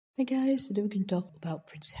Hi guys, today we can talk about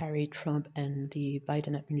Prince Harry, Trump, and the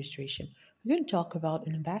Biden administration. We're going to talk about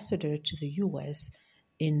an ambassador to the US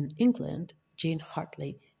in England, Jane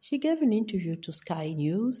Hartley. She gave an interview to Sky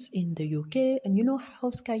News in the UK, and you know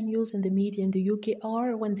how Sky News and the media in the UK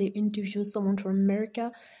are when they interview someone from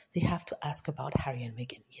America? They have to ask about Harry and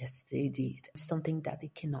Meghan. Yes, they did. It's something that they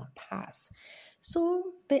cannot pass. So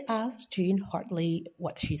they asked Jane Hartley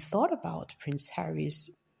what she thought about Prince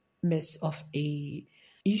Harry's mess of a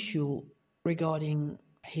issue regarding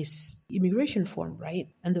his immigration form, right?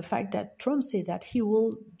 And the fact that Trump said that he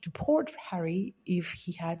will deport Harry if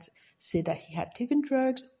he had said that he had taken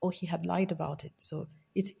drugs or he had lied about it. So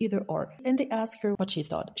it's either or. And they asked her what she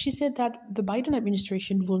thought. She said that the Biden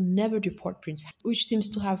administration will never deport Prince Harry, which seems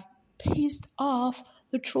to have pissed off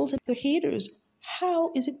the trolls and the haters.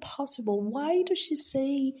 How is it possible? Why does she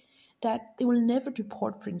say that they will never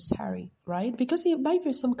deport Prince Harry, right? Because it might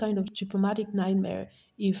be some kind of diplomatic nightmare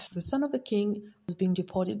if the son of the king was being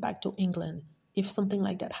deported back to England, if something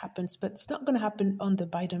like that happens. But it's not going to happen on the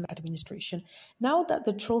Biden administration. Now that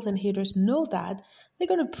the trolls and haters know that, they're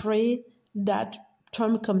going to pray that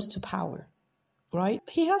Trump comes to power, right?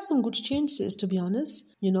 He has some good chances, to be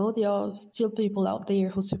honest. You know, there are still people out there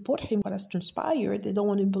who support him. What has transpired, they don't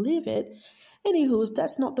want to believe it. Anywho,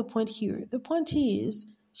 that's not the point here. The point is,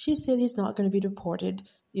 she said he's not going to be deported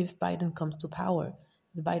if Biden comes to power,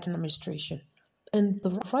 the Biden administration. And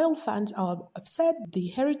the royal fans are upset. The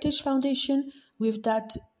Heritage Foundation, with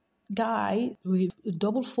that guy with a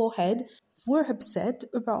double forehead, were upset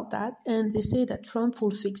about that. And they say that Trump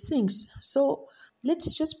will fix things. So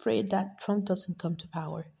let's just pray that Trump doesn't come to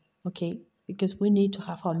power, okay? Because we need to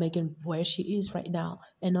have our Meghan where she is right now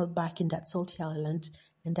and not back in that salty island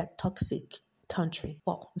and that toxic country.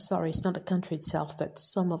 Well, I'm sorry, it's not the country itself, but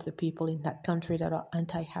some of the people in that country that are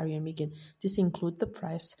anti-Harry and Meghan. This include the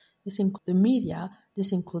press, this include the media,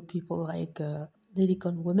 this include people like Lady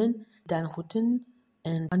Con Women, Dan Houghton,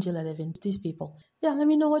 and Angela Levin. These people. Yeah, let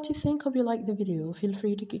me know what you think. Hope you like the video. Feel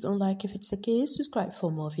free to click on like if it's the case, subscribe for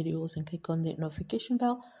more videos, and click on the notification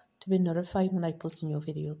bell to be notified when I post a new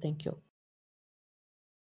video. Thank you.